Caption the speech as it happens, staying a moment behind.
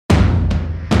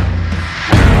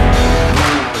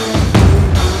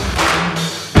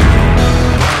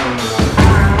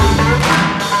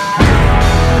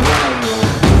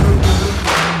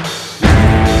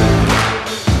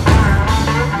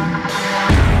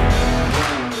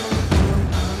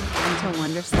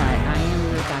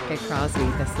Crosby.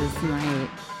 This is my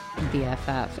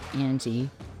BFF, Angie.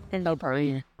 Hello,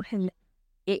 Brian.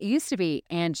 It used to be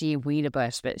Angie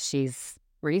Wiedebush, but she's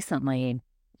recently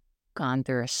gone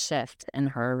through a shift in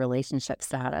her relationship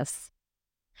status.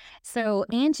 So,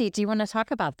 Angie, do you want to talk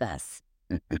about this?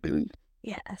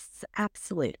 Yes,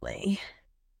 absolutely.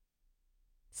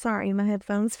 Sorry, my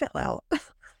headphones fell out.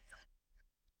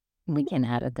 We can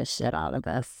edit the shit out of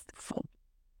this.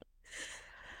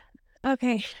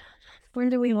 Okay, where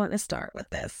do we want to start with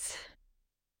this?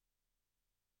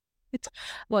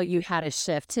 Well, you had a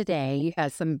shift today. You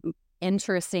had some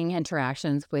interesting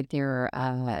interactions with your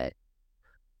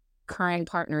current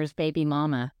partner's baby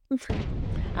mama.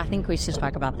 I think we should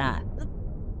talk about that.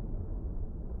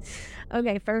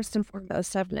 Okay, first and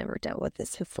foremost, I've never dealt with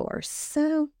this before.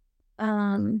 So,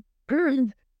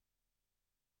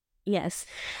 yes,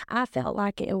 I felt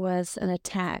like it was an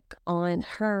attack on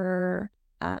her,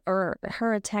 or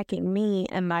her attacking me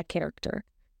and my character.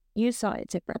 You saw it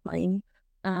differently.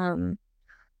 That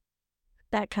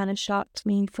kind of shocked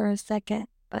me for a second,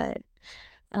 but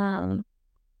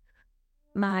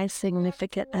my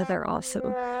significant other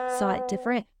also saw it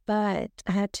different, but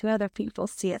I had two other people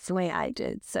see it the way I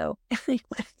did. So,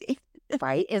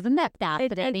 right? Isn't that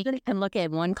fascinating? You can look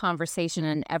at one conversation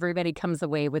and everybody comes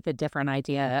away with a different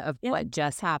idea of what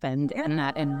just happened in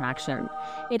that interaction.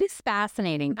 It is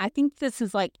fascinating. I think this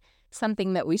is like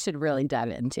something that we should really dive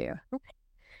into.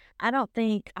 I don't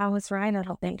think I was right. I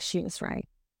don't think she was right.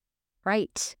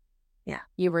 Right. Yeah.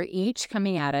 You were each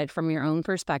coming at it from your own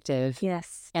perspective.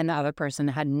 Yes. And the other person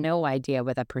had no idea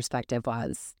what that perspective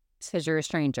was because you're a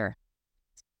stranger.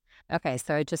 Okay,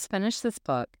 so I just finished this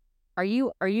book. Are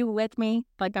you with me?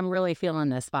 Like, I'm really feeling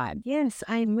this vibe. Yes,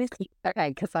 I'm with you. Okay,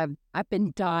 because I've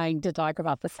been dying to talk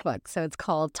about this book. So it's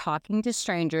called Talking to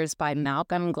Strangers by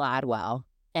Malcolm Gladwell.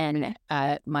 And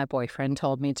my boyfriend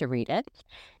told me to read it.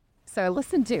 So I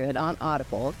listened to it on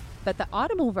Audible. But the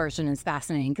Audible version is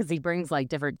fascinating because he brings like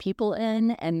different people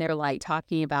in and they're like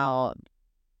talking about,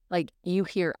 like, you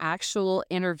hear actual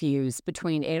interviews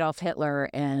between Adolf Hitler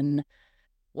and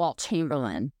Walt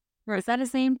Chamberlain. Or is that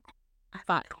his name?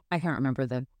 I can't remember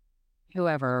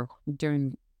whoever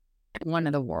during one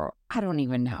of the war. I don't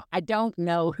even know. I don't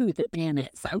know who the man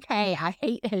is. Okay, I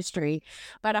hate history,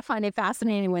 but I find it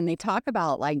fascinating when they talk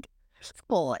about like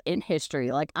people in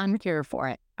history. Like, I'm here for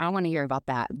it. I want to hear about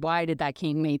that. Why did that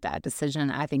king make that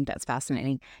decision? I think that's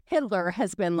fascinating. Hitler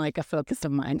has been like a focus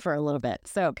of mine for a little bit.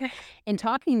 So in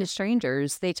Talking to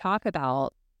Strangers, they talk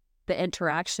about the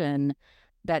interaction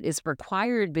that is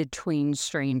required between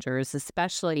strangers,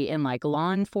 especially in like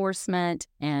law enforcement.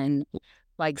 And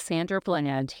like Sandra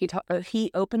Bland,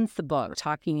 he opens the book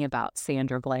talking about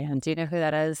Sandra Bland. Do you know who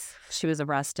that is? She was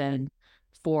arrested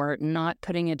for not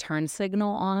putting a turn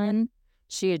signal on.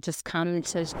 She had just come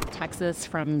to Texas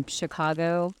from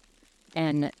Chicago,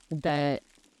 and the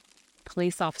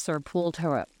police officer pulled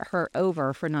her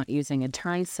over for not using a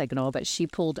turn signal, but she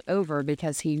pulled over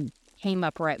because he came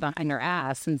up right behind her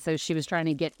ass, and so she was trying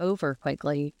to get over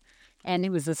quickly. And it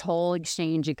was this whole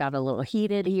exchange. It got a little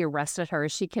heated. He arrested her.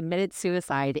 She committed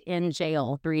suicide in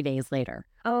jail 3 days later.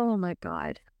 Oh, my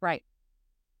God. Right.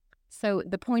 So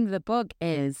the point of the book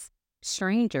is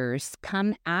strangers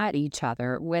come at each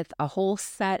other with a whole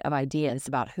set of ideas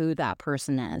about who that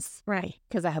person is. Right.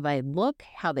 Because of how they look,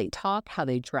 how they talk, how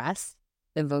they dress,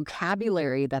 the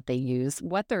vocabulary that they use,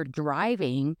 what they're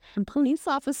driving. And police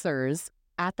officers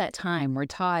at that time were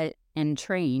taught and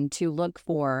trained to look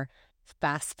for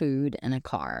fast food in a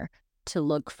car, to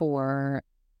look for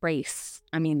race.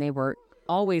 I mean, they were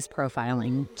always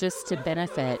profiling just to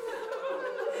benefit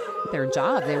their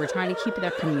job. They were trying to keep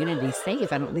their community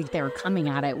safe. I don't think they were coming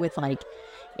at it with like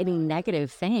any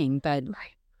negative thing, but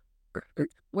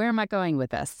where am I going with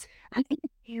this? I think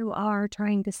you are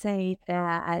trying to say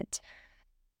that,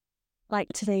 like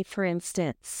today, for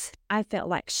instance, I felt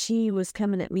like she was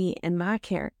coming at me and my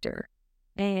character,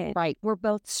 and we're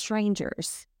both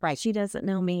strangers. Right. She doesn't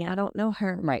know me. I don't know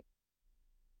her. Right.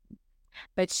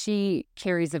 But she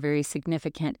carries a very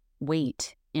significant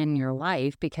weight in your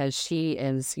life because she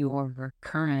is your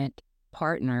current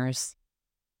partner's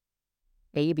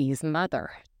baby's mother.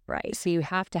 Right. So you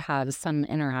have to have some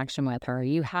interaction with her.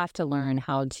 You have to learn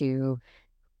how to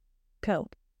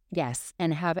cope. Yes.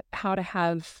 And how to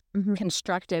have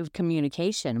constructive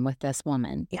communication with this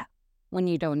woman. Yeah. When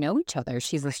you don't know each other,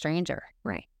 she's a stranger.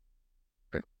 Right.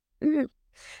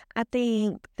 I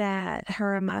think that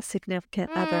her and my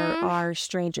significant other are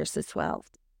strangers as well.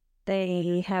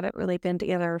 They haven't really been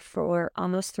together for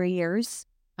almost 3 years.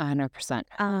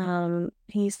 100%.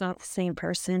 He's not the same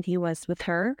person he was with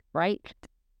her. Right.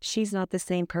 She's not the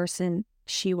same person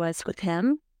she was with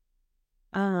him.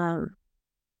 Um,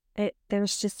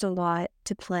 there's just a lot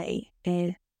to play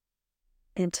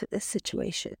into this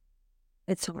situation.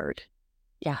 It's hard.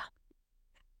 Yeah.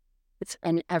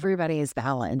 And everybody is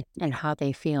valid in how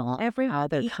they feel, how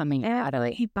they're coming out of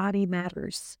it. Everybody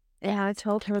matters. And I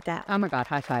told her that. Oh my God,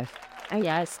 high five.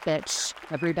 Yes, bitch.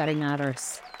 Everybody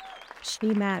matters. She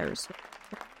matters.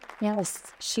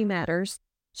 Yes. She matters.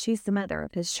 She's the mother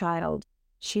of his child.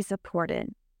 She's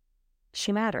important.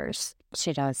 She matters.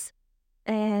 She does.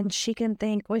 And she can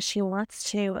think what she wants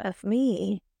to of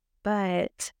me,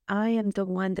 but I am the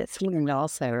one that's... And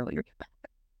also,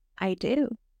 I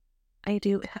do.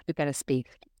 You got to speak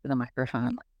to the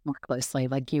microphone more closely.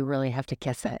 Like, you really have to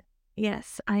kiss it.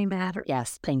 Yes, I matter.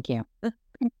 Yes, thank you.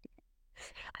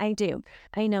 I do.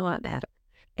 I know I matter.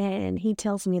 And he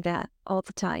tells me that all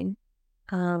the time.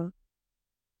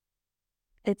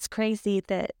 It's crazy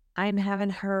that I'm having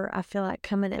her, I feel like,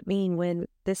 coming at me when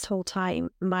this whole time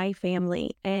my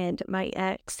family and my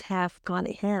ex have gone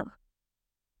at him.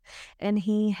 And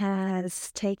he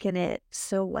has taken it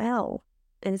so well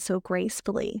and so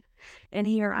gracefully. And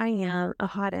here I am, a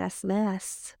hot ass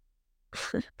mess.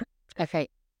 Okay,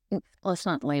 let's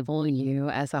not label you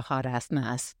as a hot ass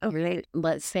mess. Okay.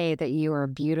 Let's say that you are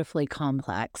beautifully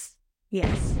complex.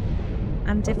 Yes,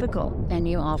 I'm difficult. And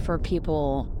you offer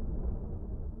people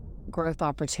growth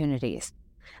opportunities.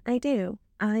 I do.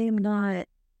 I am not.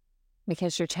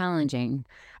 Because you're challenging.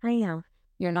 I am.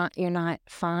 You're not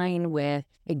fine with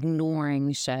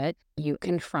ignoring shit. You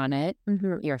confront it.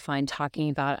 Mm-hmm. You're fine talking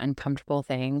about uncomfortable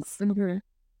things. Mm-hmm.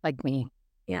 Like me.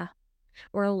 Yeah.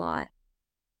 We're a lot.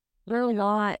 We're a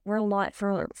lot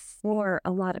for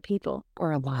a lot of people.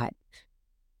 Or a lot.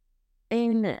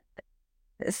 And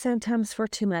sometimes for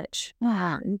too much.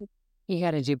 You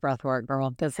got to do breath work,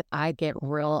 girl. Because I get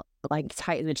real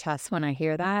tight in the chest when I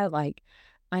hear that. Like,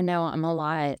 I know I'm a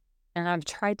lot. And I've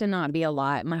tried to not be a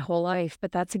lot my whole life,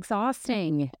 but that's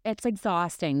exhausting. It's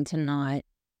exhausting to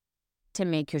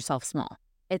make yourself small.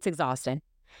 It's exhausting.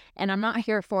 And I'm not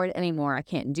here for it anymore. I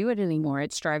can't do it anymore.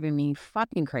 It's driving me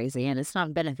fucking crazy. And it's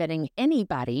not benefiting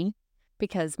anybody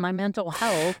because my mental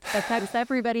health affects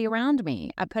everybody around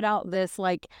me. I put out this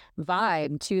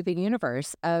vibe to the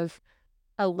universe of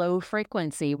a low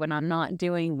frequency when I'm not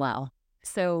doing well.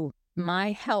 So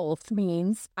my health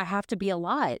means I have to be a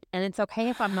lot. And it's okay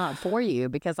if I'm not for you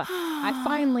because I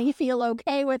finally feel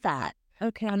okay with that.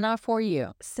 Okay. I'm not for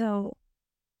you. So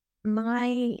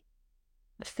my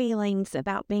feelings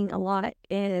about being a lot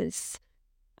is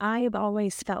I've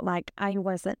always felt like I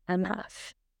wasn't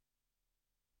enough.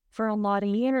 For a lot of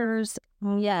years,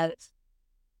 yes.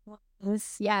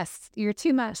 Yes, you're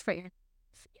too much for your...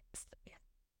 Yes.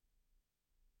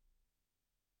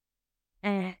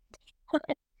 And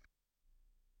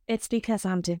it's because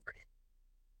I'm different.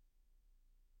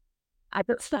 I'm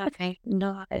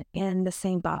not in the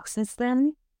same box as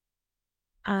them.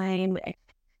 I'm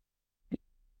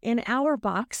in our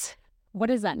box. What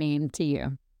does that mean to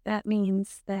you? That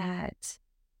means that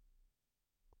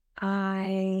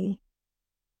I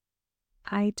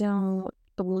don't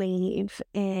believe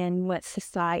in what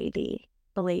society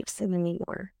believes in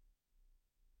anymore.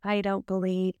 I don't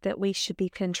believe that we should be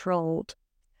controlled.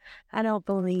 I don't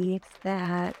believe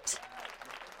that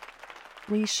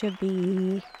we should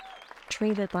be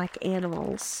treated like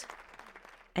animals.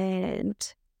 And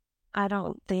I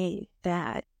don't think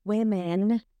that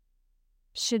women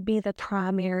should be the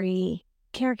primary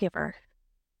caregiver.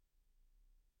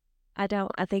 I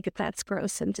think that's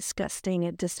gross and disgusting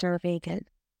and disturbing. And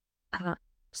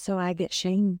so I get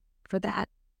shamed for that.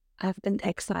 I've been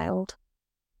exiled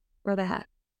for that.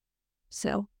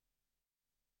 So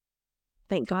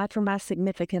thank God for my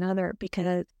significant other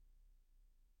because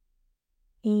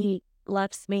he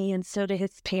loves me and so did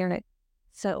his parent.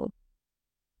 So,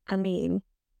 I mean,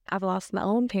 I've lost my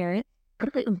own parent.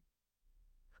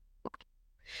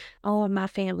 All of my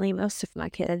family, most of my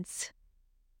kids.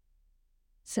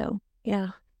 So, yeah,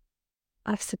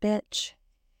 life's a bitch.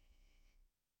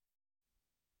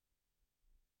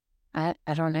 I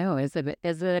don't know. Is it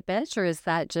a bitch or is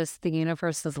that just the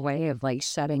universe's way of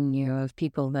shutting you of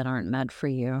people that aren't meant for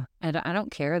you? And I don't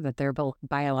care that they're both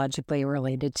biologically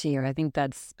related to you. I think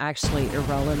that's actually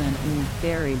irrelevant and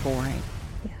very boring.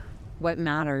 Yeah. What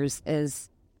matters is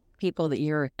people that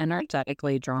you're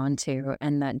energetically drawn to,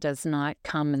 and that does not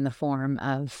come in the form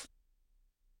of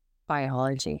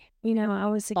biology. You know, I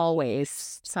was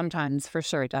always, sometimes for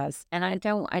sure it does. And I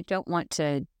don't want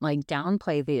to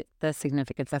downplay the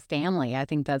significance of family. I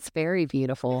think that's very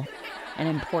beautiful and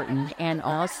important. And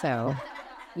also,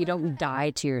 you don't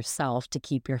die to yourself to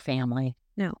keep your family.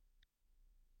 No.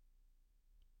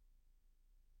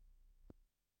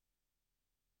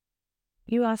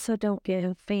 You also don't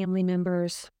give family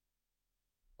members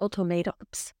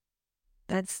ultimatums.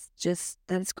 That's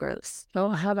gross.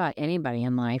 Well, how about anybody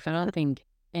in life? I don't think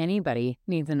anybody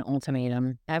needs an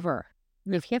ultimatum ever.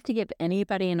 If you have to give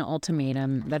anybody an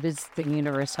ultimatum, that is the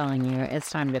universe telling you it's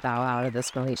time to bow out of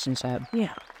this relationship.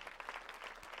 Yeah.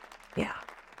 Yeah.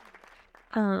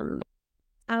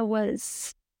 I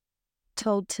was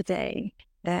told today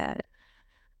that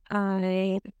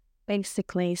I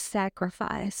basically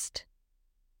sacrificed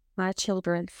my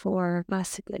children for my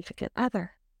significant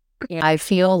other. I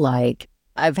feel like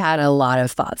I've had a lot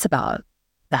of thoughts about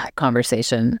that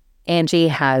conversation. Angie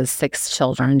has 6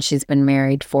 children. She's been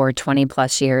married for 20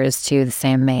 plus years to the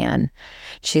same man.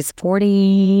 She's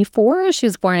 44. She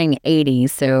was born in 80,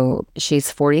 so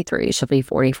she's 43. She'll be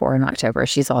 44 in October.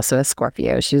 She's also a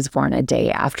Scorpio. She was born a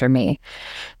day after me.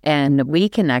 And we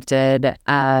connected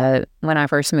when I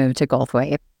first moved to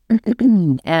Gulfway.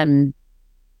 And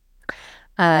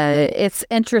it's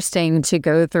interesting to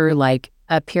go through like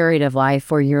a period of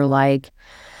life where you're like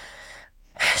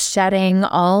shedding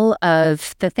all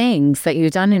of the things that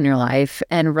you've done in your life,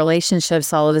 and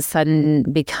relationships all of a sudden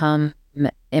become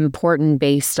important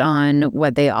based on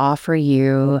what they offer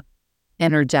you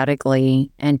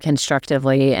energetically and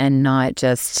constructively, and not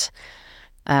just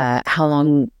how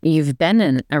long you've been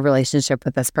in a relationship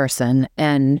with this person.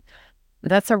 And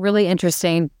that's a really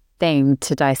interesting thing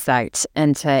to dissect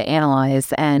and to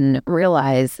analyze and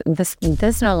realize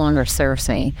this no longer serves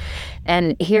me.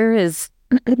 And here is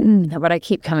what I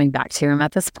keep coming back to. I'm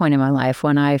at this point in my life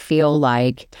when I feel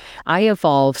like I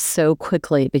evolve so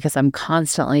quickly because I'm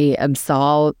constantly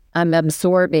absorbing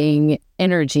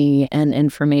energy and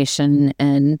information,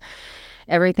 and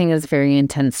everything is very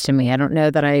intense to me. I don't know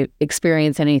that I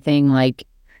experience anything like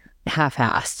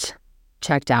half-assed,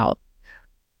 checked out.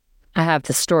 I have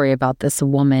the story about this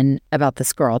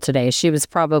girl today. She was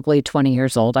probably 20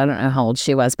 years old. I don't know how old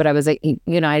she was, but I was at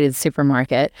United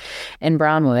Supermarket in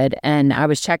Brownwood, and I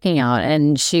was checking out,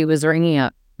 and she was ringing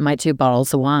up my 2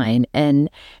 bottles of wine, and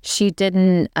she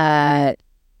didn't ask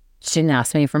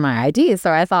me for my ID.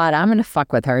 So I thought, I'm going to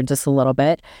fuck with her just a little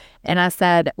bit. And I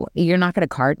said, you're not going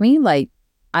to card me? Like,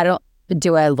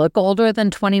 do I look older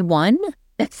than 21?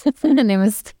 And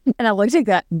I looked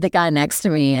at the guy next to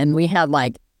me, and we had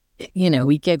like,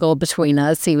 we giggled between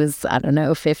us. He was, I don't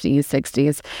know, 50s,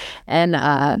 60s. And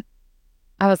I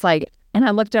was like, and I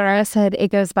looked at her, I said, it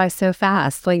goes by so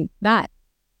fast like that.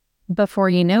 Before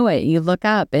you know it, you look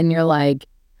up and you're like,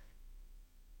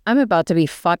 I'm about to be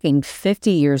fucking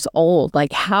 50 years old.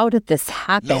 Like, how did this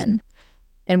happen? Nope.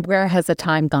 And where has the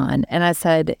time gone? And I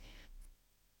said,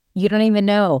 you don't even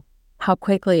know how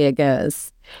quickly it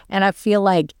goes. And I feel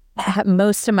like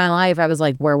most of my life, I was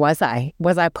like, where was I?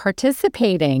 Was I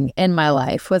participating in my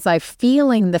life? Was I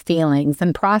feeling the feelings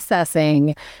and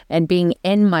processing and being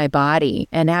in my body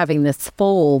and having this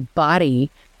full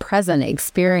body present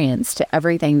experience to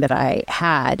everything that I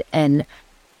had? And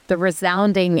the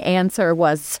resounding answer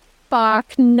was,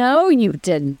 fuck, no, you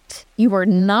didn't. You were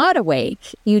not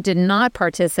awake. You did not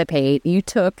participate. You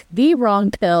took the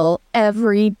wrong pill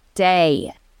every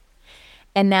day.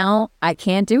 And now I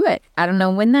can't do it. I don't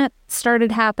know when that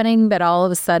started happening, but all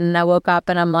of a sudden I woke up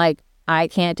and I'm like, I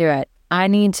can't do it. I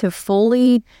need to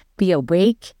fully be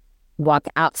awake, walk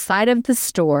outside of the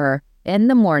store in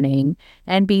the morning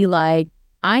and be like,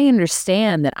 I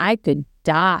understand that I could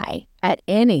die at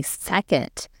any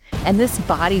second and this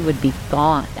body would be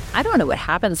gone. I don't know what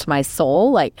happens to my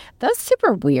soul. Like, that's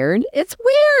super weird. It's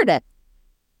weird.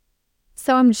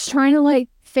 So I'm just trying to like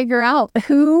figure out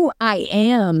who I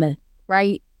am,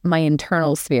 right? My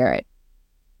internal spirit.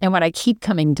 And what I keep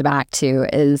coming back to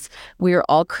is we are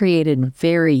all created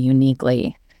very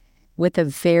uniquely with a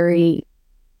very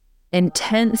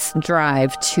intense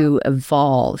drive to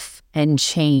evolve and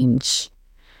change.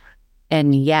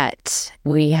 And yet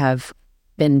we have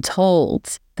been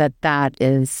told that that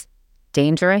is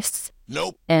dangerous.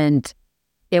 Nope. And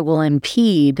it will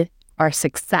impede our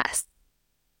success.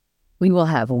 We will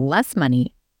have less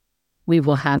money. We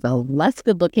will have a less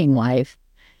good-looking wife.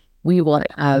 We will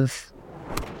have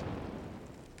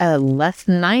a less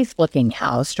nice-looking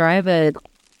house, drive a,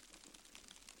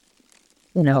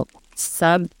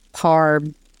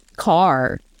 subpar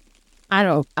car. I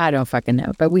don't fucking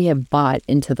know, but we have bought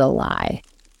into the lie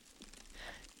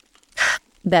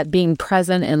that being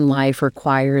present in life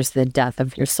requires the death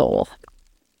of your soul.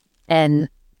 And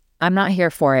I'm not here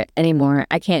for it anymore.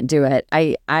 I can't do it.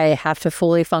 I have to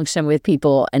fully function with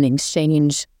people and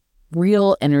exchange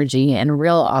real energy and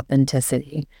real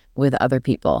authenticity with other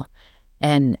people.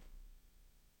 And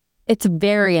it's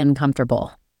very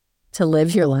uncomfortable. to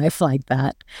live your life like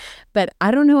that. But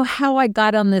I don't know how I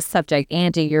got on this subject.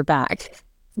 Angie, you're back.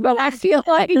 But I feel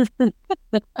like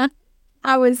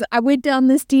I went down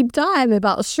this deep dive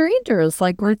about strangers.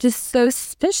 Like, we're just so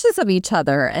suspicious of each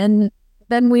other. And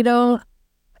then I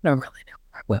don't really know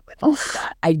where I went with all of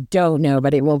that. I don't know,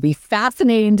 but it will be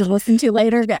fascinating to listen to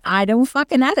later. I don't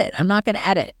fucking edit. I'm not going to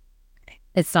edit.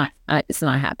 It's not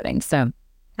happening. So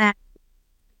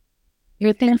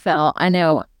your thing fell. I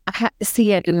know.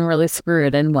 See, I didn't really screw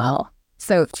it in well.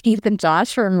 So Keith and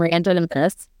Josh from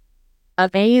Randomness,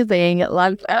 amazing.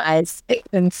 Love you guys. It's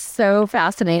been so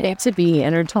fascinating to be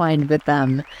intertwined with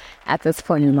them at this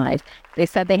point in life. They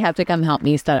said they have to come help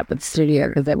me set up the studio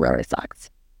because it really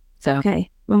sucks. So Okay.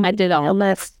 I did all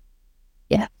this.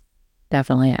 Yeah,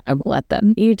 definitely. I will let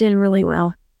them. You did really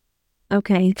well.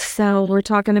 Okay, so we're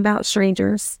talking about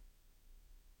strangers.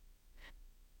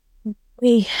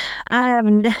 I have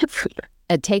never.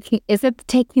 Is it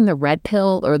taking the red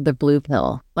pill or the blue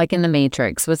pill? Like in the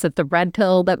Matrix, was it the red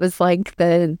pill that was like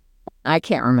I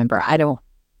can't remember. I don't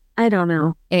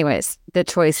know. Anyways, the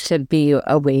choice to be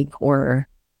awake or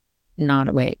not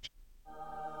awake.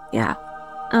 Yeah.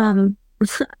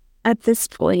 At this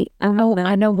point, I don't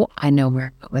know. I know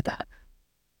where I went with that.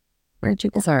 Where'd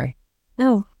you go? Sorry.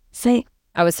 No, say.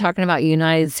 I was talking about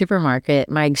United Supermarket,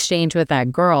 my exchange with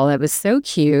that girl that was so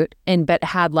cute but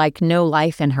had like no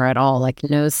life in her at all, like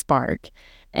no spark,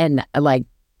 and like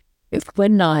it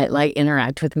would not like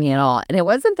interact with me at all. And it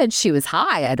wasn't that she was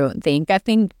high, I don't think.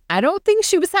 I don't think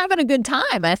she was having a good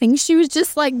time. I think she was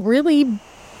just like really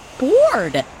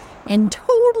bored and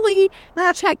totally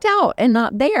not checked out and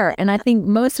not there. And I think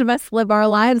most of us live our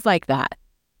lives like that.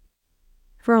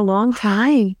 For a long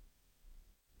time.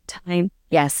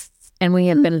 Yes. And we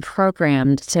have been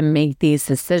programmed to make these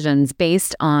decisions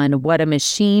based on what a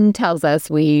machine tells us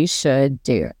we should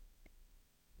do.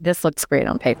 This looks great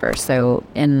on paper. So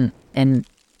in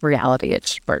reality, it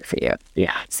should work for you.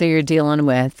 Yeah. So you're dealing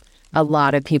with a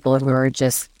lot of people who are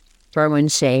just throwing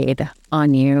shade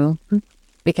on you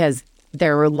because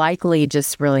they're likely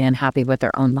just really unhappy with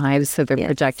their own lives. So they're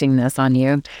projecting this on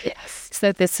you. Yes.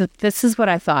 So this is what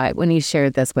I thought when you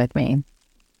shared this with me.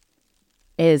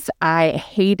 Is I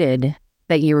hated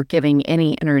that you were giving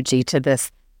any energy to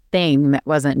this thing that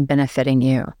wasn't benefiting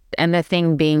you. And the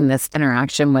thing being this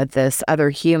interaction with this other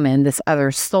human, this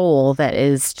other soul that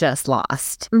is just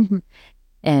lost. Mm-hmm.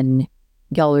 And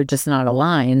y'all are just not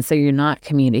aligned. So you're not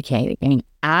communicating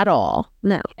at all.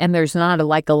 No. And there's not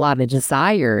a lot of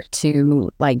desire to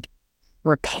like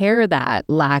repair that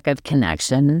lack of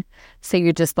connection. So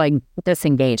you're just like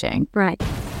disengaging. Right.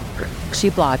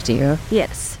 She blocked you.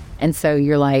 Yes. And so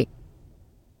you're like,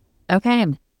 okay,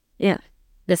 yeah,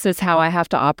 this is how I have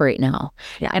to operate now.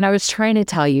 Yeah. And I was trying to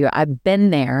tell you, I've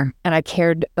been there and I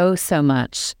cared so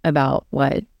much about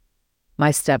what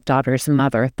my stepdaughter's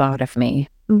mother thought of me.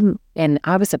 Mm-hmm. And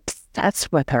I was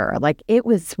obsessed with her. Like, it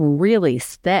was really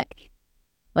thick.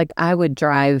 Like, I would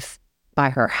drive by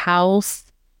her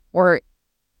house or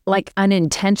like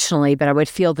unintentionally, but I would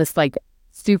feel this like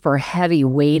super heavy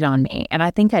weight on me. And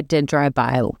I think I did drive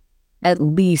by at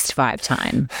least 5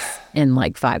 times in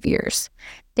like 5 years.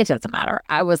 It doesn't matter.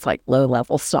 I was like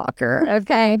low-level stalker,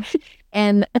 okay?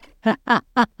 And but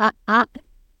I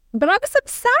was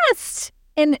obsessed.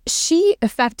 And she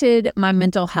affected my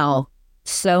mental health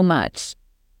so much.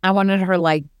 I wanted her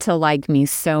to like me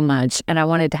so much. And I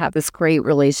wanted to have this great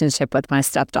relationship with my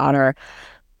stepdaughter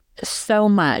so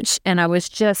much. And I was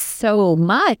just so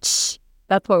much.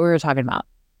 That's what we were talking about.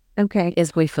 Okay.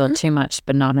 Is we feel too much,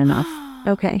 but not enough.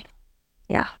 Okay.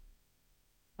 Yeah.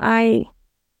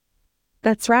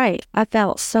 That's right. I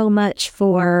felt so much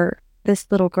for this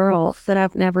little girl that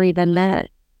I've never even met.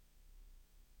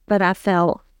 But I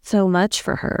felt so much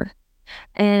for her.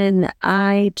 And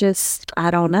I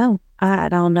don't know. I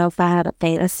don't know if I had a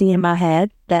fantasy in my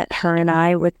head that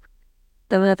the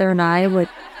mother and I would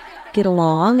get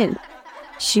along and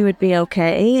she would be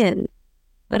okay.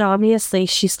 But obviously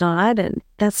she's not. And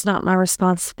that's not my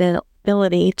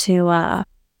responsibility to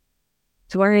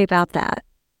worry about that.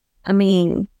 I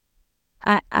mean,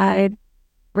 I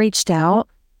reached out.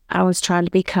 I was trying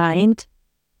to be kind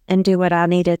and do what I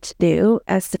needed to do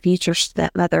as the future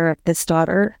stepmother of this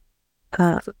daughter.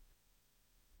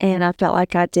 And I felt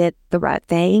like I did the right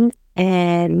thing.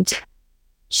 And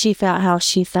she felt how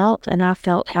she felt, and I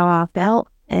felt how I felt.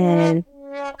 And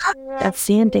that's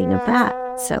the ending of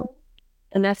that. So,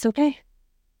 and that's okay.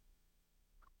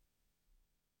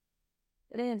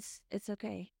 It is. It's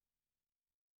okay.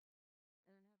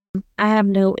 I have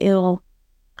no ill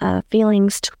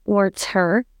feelings towards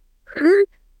her.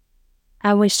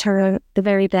 I wished her the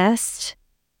very best.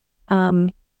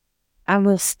 I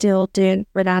will still do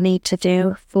what I need to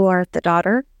do for the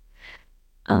daughter,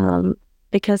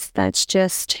 because that's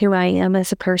just who I am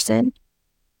as a person.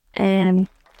 And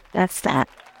that's that.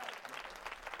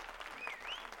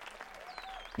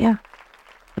 Yeah.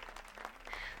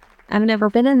 I've never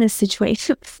been in this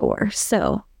situation before,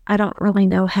 so I don't really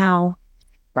know how.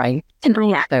 Right. And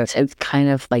react. So it's kind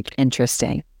of like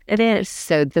interesting. It is.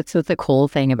 So that's what's the cool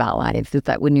thing about life is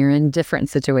that when you're in different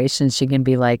situations, you can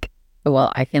be like,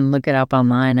 well, I can look it up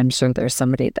online. I'm sure there's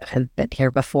somebody that has been here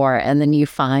before. And then you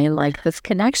find like this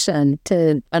connection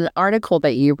to an article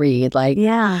that you read, like,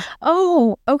 Yeah.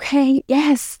 oh, okay.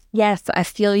 Yes. I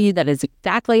feel you. That is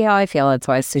exactly how I feel. That's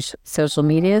why social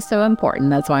media is so important.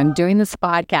 That's why I'm doing this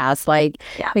podcast,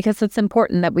 because it's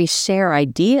important that we share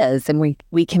ideas and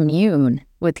we commune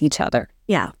with each other.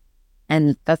 Yeah.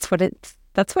 And that's what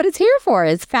it's here for.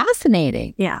 It's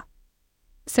fascinating. Yeah.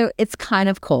 So it's kind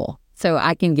of cool. So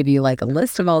I can give you like a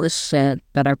list of all the shit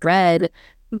that I've read,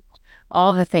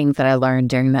 all the things that I learned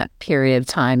during that period of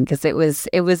time, because it was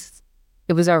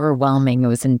overwhelming. It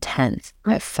was intense.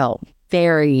 I felt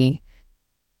very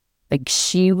like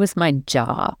she was my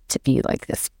job to be like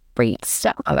this great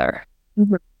stepmother.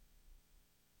 Mm-hmm.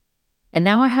 And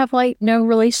now I have like no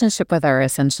relationship with her,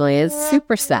 essentially. It's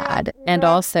super sad. And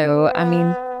also, I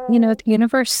mean, the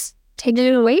universe takes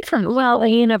it away from me. Well, the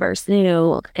universe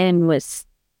knew and was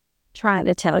trying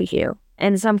to tell you.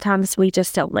 And sometimes we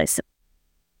just don't listen.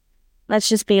 Let's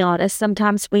just be honest.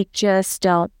 Sometimes we just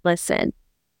don't listen.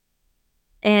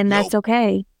 And that's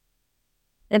okay.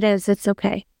 It is. It's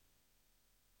okay.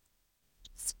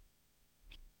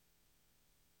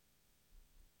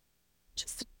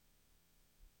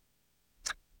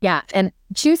 Yeah. And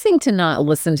choosing to not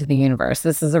listen to the universe,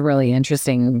 this is a really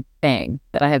interesting thing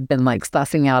that I have been like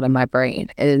sussing out in my brain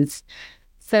is,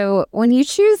 so when you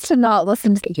choose to not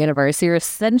listen to the universe, you're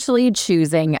essentially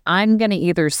choosing, I'm going to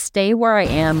either stay where I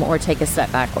am or take a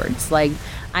step backwards. Like,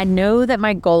 I know that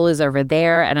my goal is over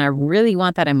there and I really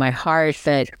want that in my heart,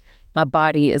 but my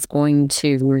body is going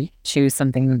to choose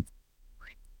something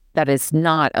that is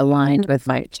not aligned with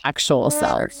my actual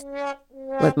self,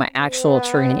 with my actual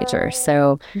true nature.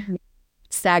 So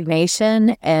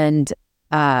stagnation and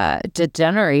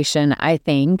degeneration, I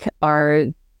think, are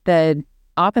the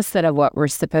opposite of what we're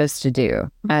supposed to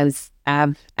do as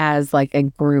like a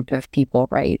group of people,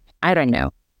 right? I don't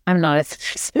know. I'm not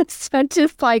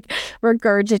just like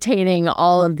regurgitating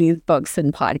all of these books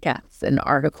and podcasts and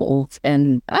articles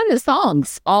and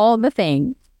songs, all the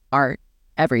things, art,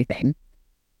 everything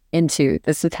into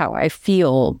this is how I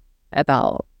feel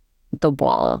about the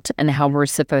world and how we're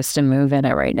supposed to move in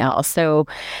it right now. So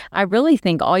I really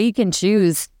think all you can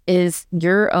choose is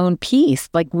your own peace.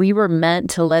 Like, we were meant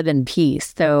to live in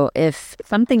peace. So if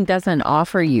something doesn't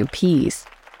offer you peace,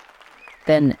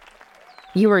 then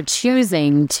you are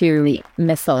choosing to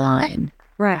misalign.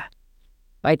 Right.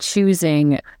 By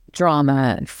choosing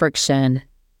drama, friction,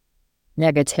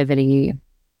 negativity,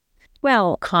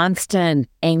 constant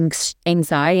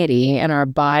anxiety in our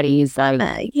bodies.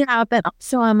 Yeah, but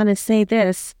so I'm going to say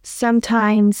this.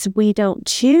 Sometimes we don't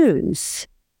choose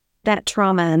that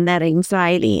trauma and that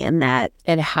anxiety and that.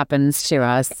 It happens to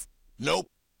us. Nope.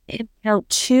 It don't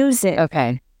choose it.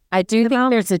 Okay. I do think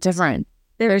there's a difference.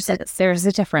 There's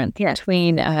a difference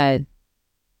between,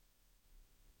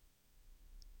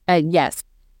 yes,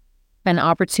 an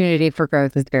opportunity for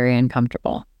growth is very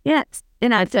uncomfortable. Yes.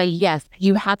 And I'd say, yes,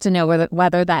 you have to know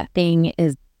whether that thing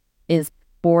is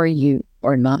for you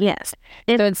or not. Yes.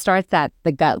 So it starts at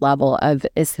the gut level of,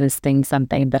 is this thing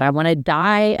something that I want to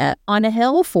die on a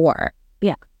hill for?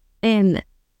 Yeah. And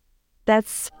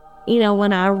that's,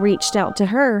 when I reached out to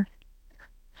her,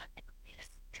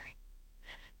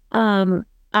 I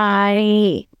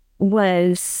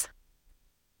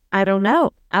don't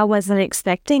know. I wasn't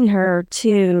expecting her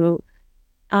to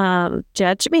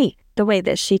judge me the way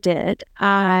that she did.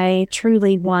 I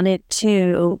truly wanted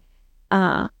to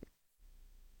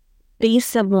be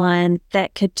someone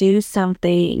that could do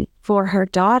something for her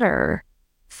daughter,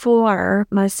 for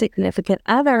my significant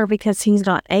other, because he's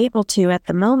not able to at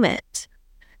the moment.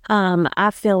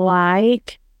 I feel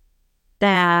like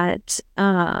that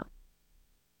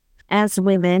as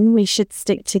women, we should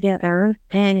stick together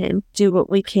and do what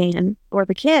we can for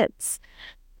the kids.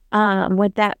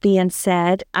 With that being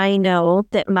said, I know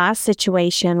that my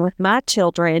situation with my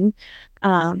children,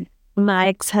 my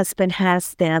ex-husband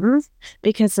has them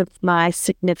because of my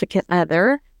significant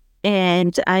other,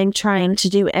 and I'm trying to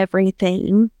do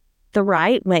everything the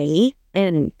right way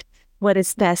and what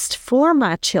is best for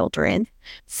my children.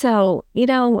 So,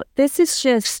 this is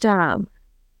just,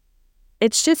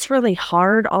 it's just really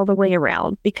hard all the way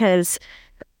around because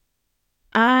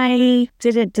I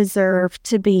didn't deserve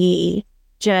to be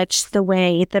judged the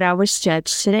way that I was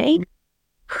judged today.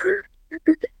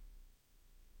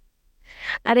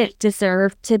 I didn't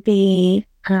deserve to be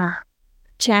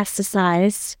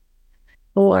chastised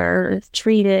or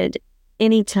treated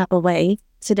any type of way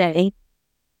today.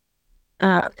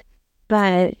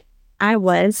 But I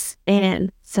was,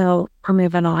 and so we're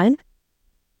moving on.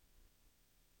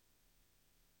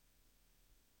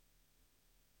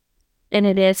 And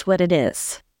it is what it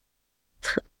is.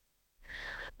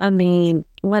 I mean,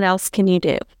 what else can you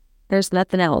do? There's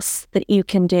nothing else that you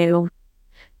can do.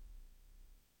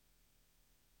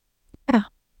 Yeah.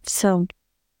 So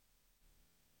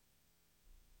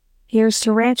here's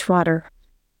to ranch water.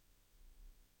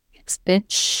 It's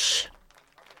bitch.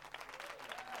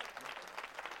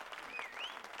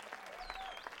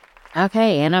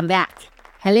 Okay, and I'm back.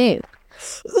 Hello.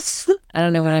 I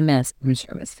don't know what I missed. I'm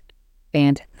sure it was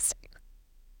fantastic.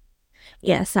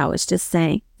 Yes, I was just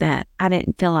saying that I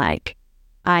didn't feel like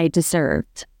I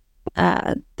deserved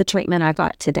the treatment I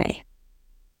got today.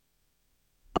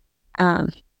 Yeah,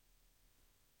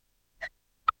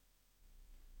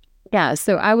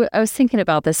 so I was thinking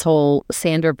about this whole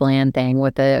Sandra Bland thing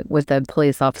with the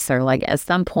police officer. Like, at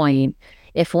some point,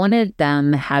 if one of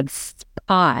them had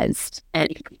paused and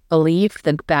believed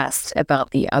the best about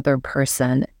the other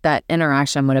person, that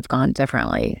interaction would have gone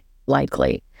differently,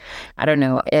 likely. I don't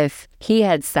know if he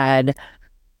had said,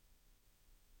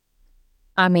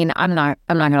 I mean, I'm not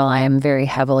gonna lie, I'm very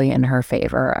heavily in her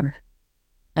favor.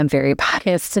 I'm very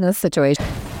biased in this situation.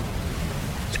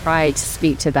 Try to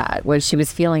speak to that, what she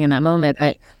was feeling in that moment.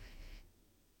 But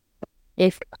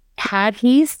had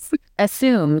he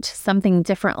assumed something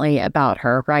differently about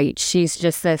her, right? She's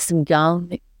just this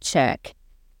young chick,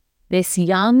 this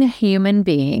young human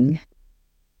being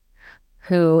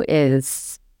who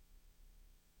is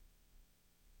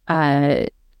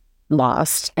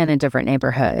lost in a different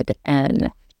neighborhood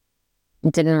and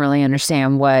didn't really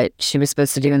understand what she was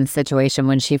supposed to do in the situation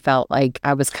when she felt like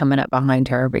I was coming up behind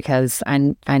her because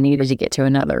I needed to get to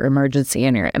another emergency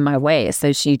in my way.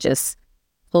 So she just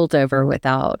pulled over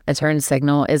without a turn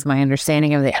signal, is my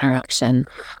understanding of the interaction.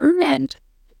 And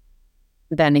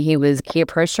then he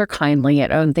approached her kindly. I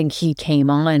don't think he came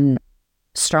on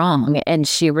strong, and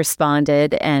she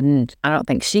responded, and I don't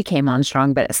think she came on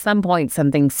strong, but at some point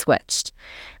something switched.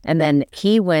 And then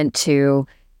he went to,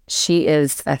 she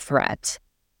is a threat.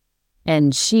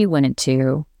 And she went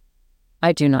to,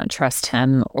 I do not trust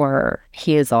him, or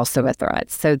he is also a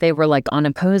threat. So they were like on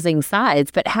opposing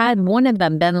sides. But had one of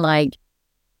them been like,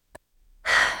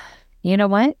 you know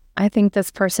what? I think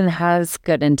this person has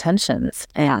good intentions.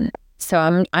 And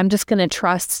so I'm just going to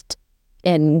trust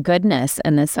in goodness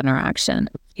in this interaction.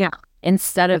 Yeah.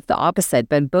 Instead of the opposite.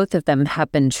 But both of them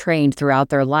have been trained throughout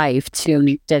their life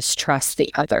to distrust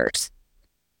the others.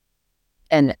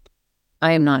 And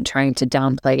I am not trying to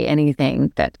downplay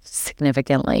anything that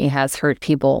significantly has hurt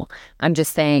people. I'm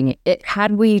just saying,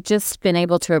 had we just been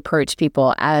able to approach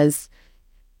people as,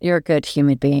 you're a good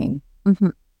human being,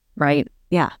 right?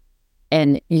 Yeah.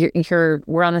 And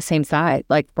we're on the same side.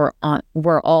 Like,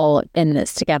 we're all in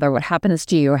this together. What happens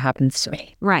to you happens to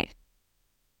me. Right.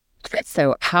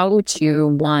 So how would you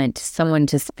want someone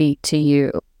to speak to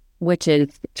you, which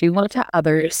is do unto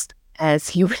others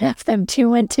as you would have them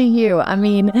do unto you? I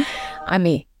mean,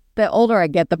 the older I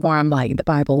get, the more I'm like, the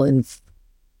Bible is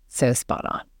so spot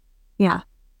on. Yeah.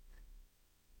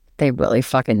 They really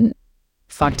fucking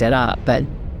fucked it up, but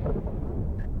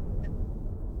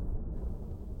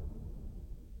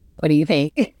what do you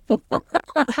think?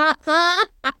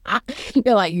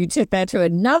 You're like, you took that to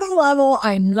another level.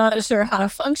 I'm not sure how to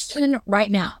function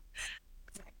right now.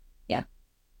 Yeah.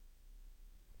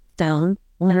 Don't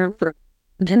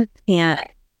can't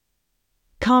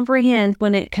comprehend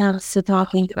when it comes to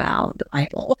talking about the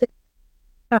Bible.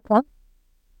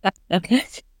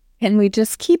 Can we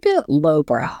just keep it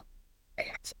lowbrow?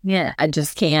 Yeah. I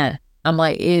just can't. I'm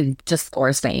like, it just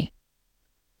bores me.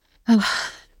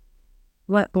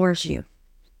 What bores you?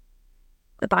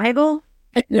 The Bible?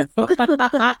 No.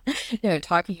 No,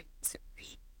 talking.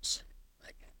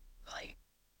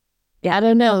 Yeah, I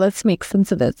don't know. Let's make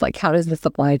sense of this. Like, how does this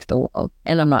apply to the world?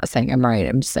 And I'm not saying I'm right.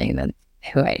 I'm just saying that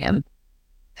who I am,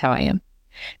 how I am,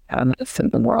 how I move through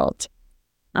the world.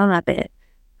 I'm not bit.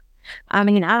 I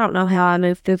mean, I don't know how I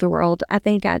move through the world. I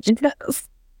think I just.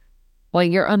 Well,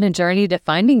 you're on a journey to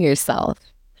finding yourself.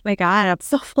 My God, I'm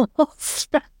so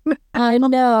lost. I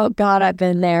know. God, I've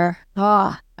been there.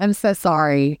 I'm so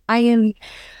sorry. I'm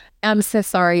so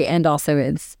sorry. And also,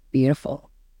 it's beautiful.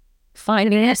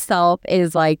 Finding yourself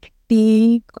is like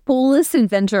the coolest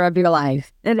adventure of your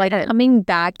life. And like coming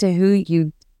back to who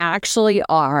you actually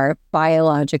are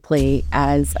biologically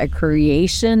as a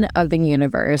creation of the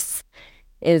universe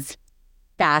is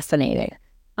fascinating.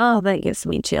 Oh, that gives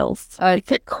me chills. It's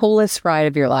the coolest ride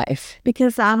of your life.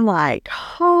 Because I'm like,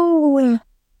 holy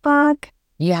fuck.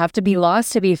 You have to be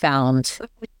lost to be found.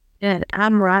 And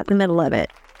I'm right in the middle of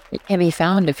it. It can't be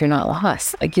found if you're not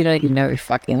lost. Like, you don't even know you're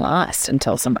fucking lost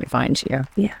until somebody finds you.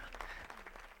 Yeah.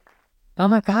 Oh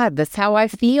my God, that's how I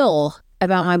feel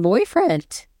about my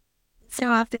boyfriend. So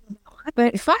I feel,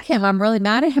 but fuck him. I'm really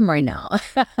mad at him right now.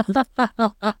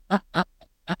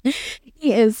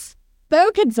 He is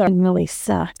so concerned. it really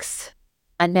sucks.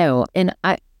 I know. And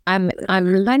I'm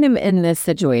kind of in this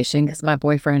situation because my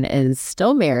boyfriend is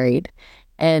still married.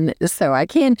 And so I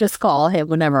can't just call him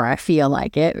whenever I feel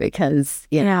like it because,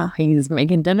 you know, he's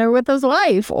making dinner with his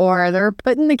wife or they're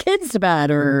putting the kids to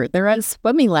bed or they're at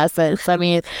swimming lessons. I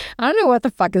mean, I don't know what the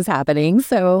fuck is happening.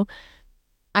 So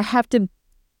I have to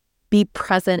be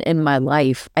present in my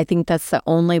life. I think that's the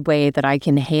only way that I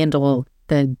can handle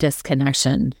the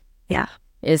disconnection. Yeah.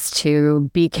 Is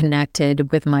to be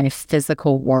connected with my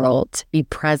physical world, be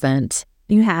present.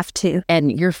 You have to.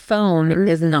 And your phone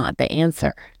is not the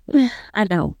answer. I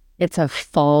know. It's a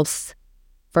false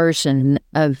version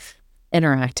of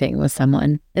interacting with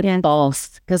someone. It's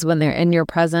false because when they're in your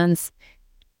presence,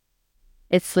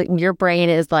 it's like your brain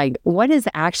is like, what is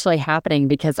actually happening?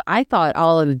 Because I thought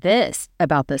all of this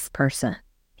about this person.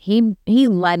 He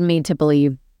led me to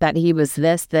believe that he was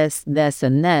this,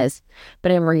 and this.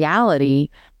 But in reality,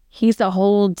 he's a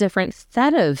whole different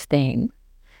set of things.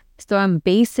 So I'm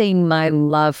basing my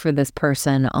love for this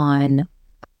person on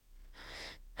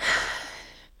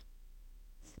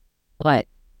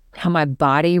how my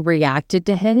body reacted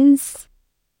to his,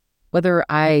 whether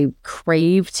I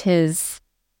craved his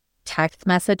text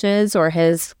messages or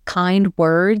his kind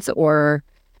words, or,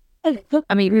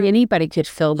 I mean, anybody could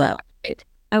feel that.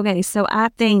 Okay, so I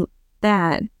think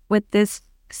that with this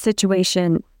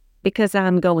situation, because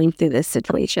I'm going through this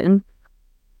situation,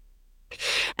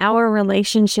 our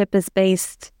relationship is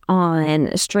based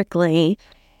on strictly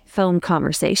phone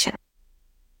conversation.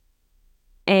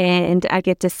 And I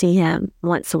get to see him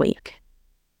once a week.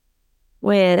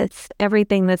 With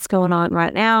everything that's going on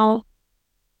right now,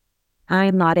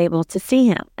 I'm not able to see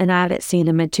him, and I haven't seen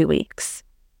him in 2 weeks.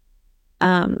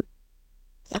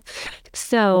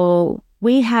 So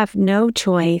we have no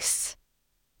choice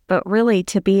but really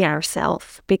to be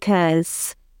ourselves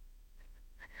because,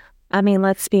 I mean,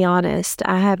 let's be honest,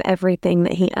 I have everything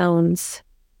that he owns.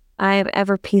 I have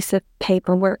every piece of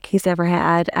paperwork he's ever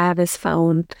had. I have his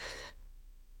phone.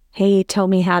 He told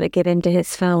me how to get into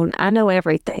his phone. I know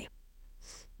everything.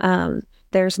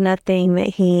 There's nothing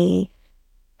that he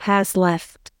has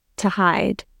left to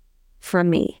hide from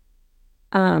me.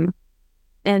 And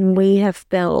we have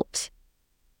built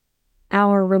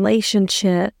our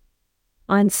relationship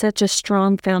on such a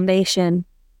strong foundation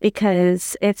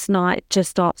because it's not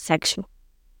just all sexual.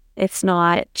 It's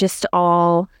not just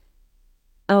all,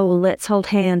 oh, let's hold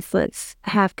hands, let's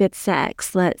have good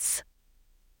sex, let's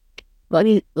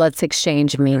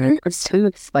exchange memes.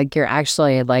 Like you're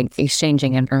actually like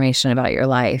exchanging information about your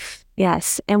life.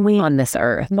 Yes. And we on this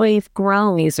earth. We've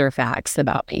grown. These are facts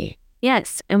about me.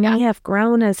 Yes. And we have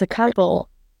grown as a couple.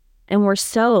 And we're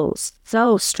so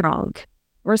strong.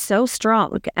 We're so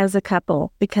strong as a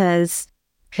couple because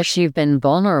you've been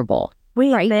vulnerable.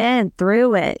 We've been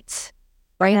through it.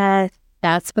 Right.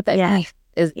 That's what that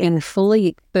is, being fully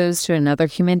exposed to another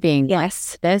human being.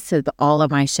 Yes. This is all of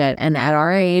my shit. And at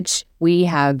our age, we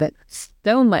have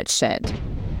so much shit,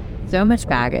 so much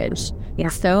baggage,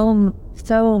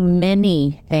 so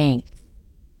many things.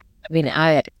 I mean,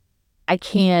 I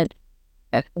can't,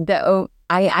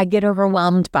 I get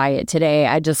overwhelmed by it today.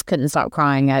 I just couldn't stop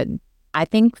crying. I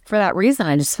think for that reason,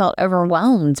 I just felt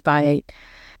overwhelmed by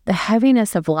the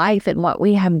heaviness of life and what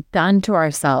we have done to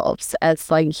ourselves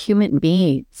as like human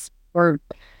beings. We're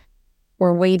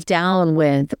weighed down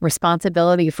with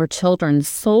responsibility for children,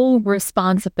 sole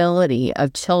responsibility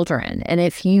of children. And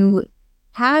if you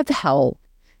have help,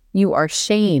 you are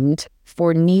shamed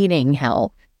for needing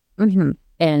help. Mm-hmm.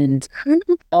 And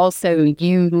also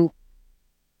you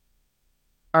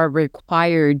are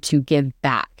required to give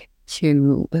back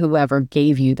to whoever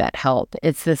gave you that help.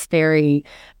 It's this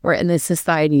we're in this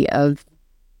society of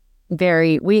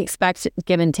we expect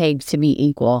give and take to be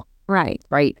equal. Right.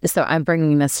 Right. So I'm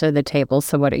bringing this to the table.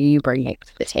 So what are you bringing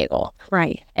to the table?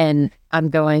 Right. And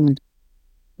I'm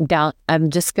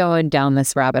just going down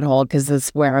this rabbit hole because this is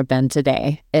where I've been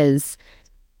today is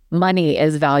money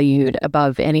is valued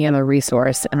above any other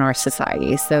resource in our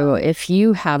society. So if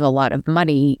you have a lot of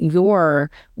money, your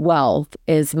wealth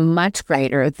is much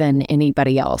greater than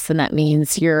anybody else. And that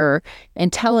means your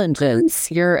intelligence,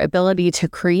 your ability to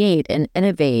create and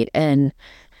innovate and,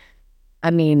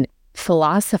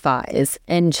 philosophize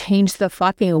and change the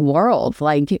fucking world.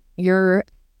 Like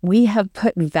we have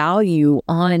put value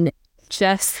on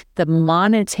just the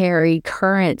monetary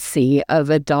currency of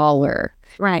 $1.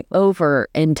 Right. Over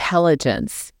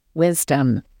intelligence,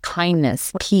 wisdom,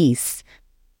 kindness, peace.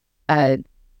 I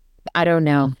don't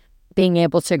know, being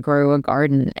able to grow a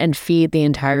garden and feed the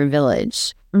entire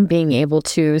village, being able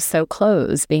to sew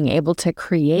clothes, being able to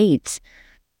create,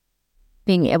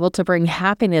 being able to bring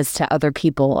happiness to other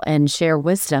people and share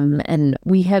wisdom. And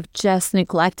we have just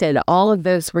neglected all of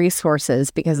those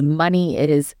resources because money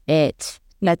is it.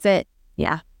 That's it.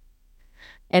 Yeah.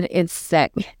 And it's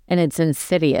sick and it's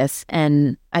insidious.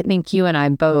 And I think you and I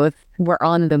both were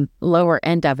on the lower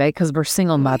end of it because we're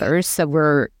single mothers. So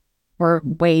we're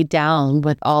weighed down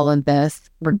with all of this,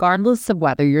 regardless of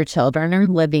whether your children are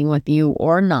living with you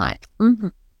or not. Mm-hmm.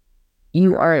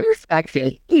 You are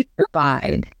expected to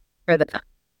provide for them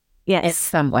in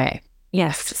some way.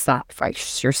 Yes. To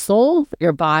sacrifice your soul,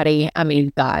 your body.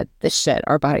 God, the shit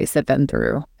our bodies have been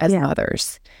through as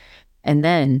mothers. And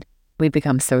then we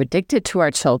become so addicted to our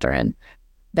children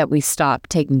that we stop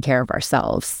taking care of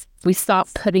ourselves. We stop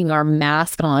putting our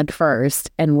mask on first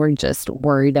and we're just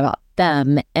worried about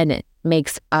them, and it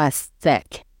makes us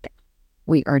sick.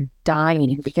 We are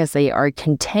dying because they are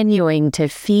continuing to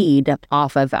feed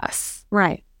off of us.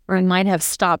 Right. We might have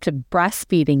stopped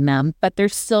breastfeeding them, but they're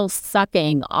still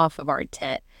sucking off of our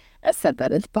tit. I said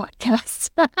that in the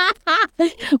podcast. What do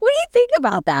you think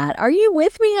about that? Are you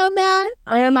with me on that?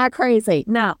 I am not crazy.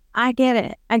 No, I get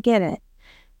it.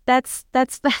 That's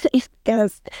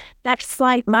because that's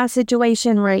like my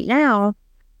situation right now.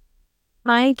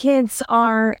 My kids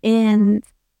are in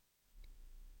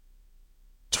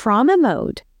trauma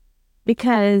mode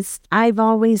because I've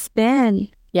always been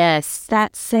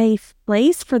that safe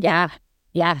place for them.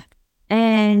 Yeah.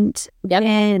 And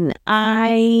when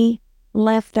I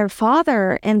left their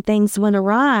father and things went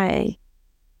awry,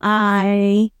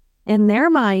 I, in their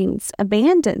minds,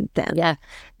 abandoned them. Yeah.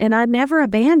 And I never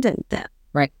abandoned them.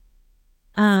 Right.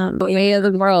 The way of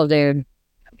the world, dude.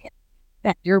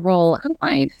 Your role in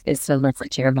life is to listen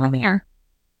to your mommy.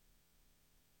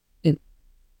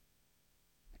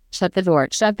 Shut the door.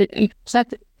 Shut the.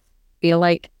 Feel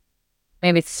like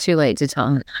maybe it's too late to tell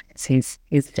him. He's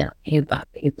down. He's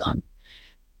gone.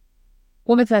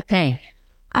 What was that thing?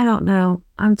 I don't know.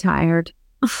 I'm tired.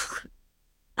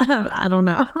 I don't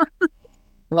know.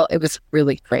 Well, it was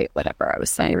really great, whatever I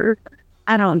was saying.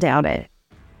 I don't doubt it.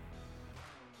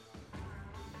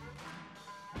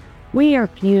 We are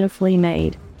beautifully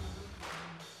made.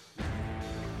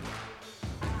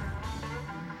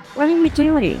 What are we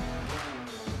doing?